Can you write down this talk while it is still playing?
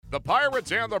The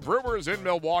Pirates and the Brewers in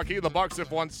Milwaukee. The Bucks have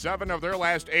won 7 of their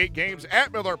last 8 games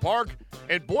at Miller Park,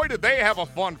 and boy, did they have a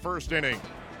fun first inning.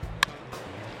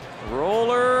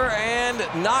 Roller and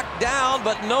knocked down,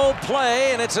 but no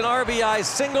play, and it's an RBI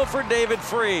single for David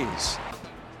Freese.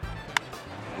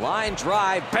 Line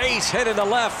drive, base hit into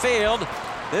left field.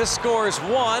 This scores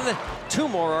 1. 2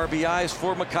 more RBIs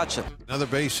for McCutchen. Another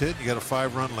base hit, you got a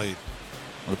 5-run lead.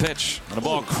 The pitch, and the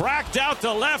ball cracked out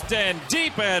to left and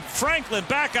deep, and Franklin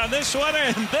back on this one,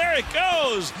 and there it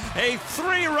goes. A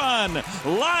 3-run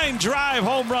line drive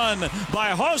home run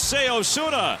by Jose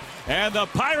Osuna, and the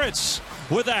Pirates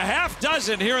with a half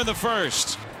dozen here in the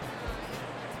first.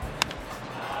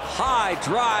 High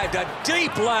drive to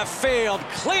deep left field,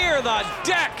 clear the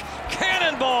deck,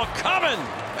 cannonball coming.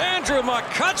 Andrew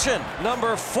McCutchen,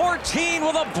 number 14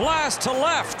 with a blast to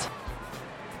left.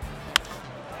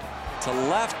 To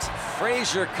left,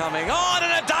 Frazier coming on,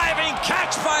 and a diving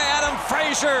catch by Adam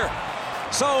Frazier.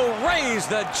 So raise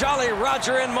the Jolly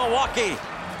Roger in Milwaukee.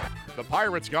 The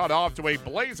Pirates got off to a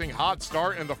blazing hot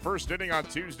start in the first inning on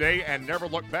Tuesday and never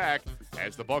looked back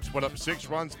as the Bucks put up 6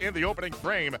 runs in the opening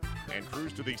frame and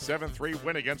cruised to the 7-3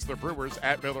 win against the Brewers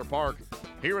at Miller Park.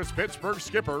 Here is Pittsburgh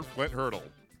skipper Clint Hurdle.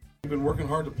 We've been working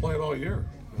hard to play it all year.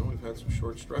 We've had some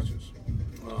short stretches.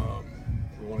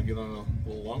 We want to get on a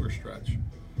little longer stretch.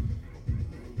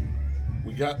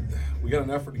 We got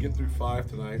an effort to get through 5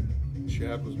 tonight.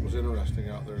 Chad was interesting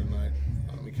out there tonight.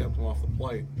 We kept him off the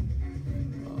plate.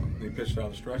 He pitched out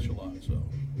of the stretch a lot, so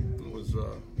it was there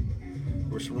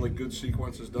were some really good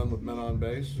sequences done with men on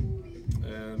base,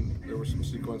 and there were some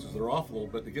sequences that are off a little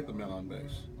bit to get the men on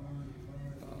base.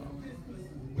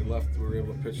 We were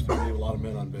able to pitch to leave a lot of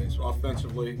men on base.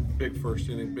 Offensively, big first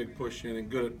inning, big push inning,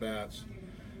 good at bats,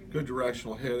 good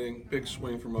directional hitting, big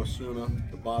swing from Osuna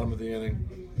at the bottom of the inning.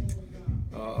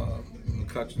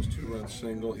 McCutchen's 2-run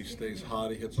single. He stays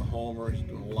hot. He hits a homer. He's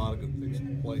doing a lot of good things at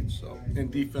the plate. So,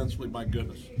 and defensively, my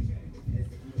goodness,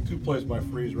 2 plays by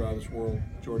Freeze out of this world.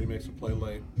 Jordy makes a play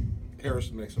late.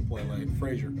 Harrison makes a play late.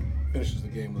 Frazier finishes the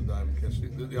game with a diving catch.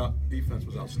 The defense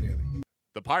was outstanding.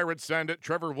 The Pirates send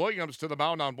Trevor Williams to the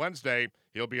mound on Wednesday.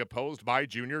 He'll be opposed by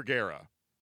Junior Guerra.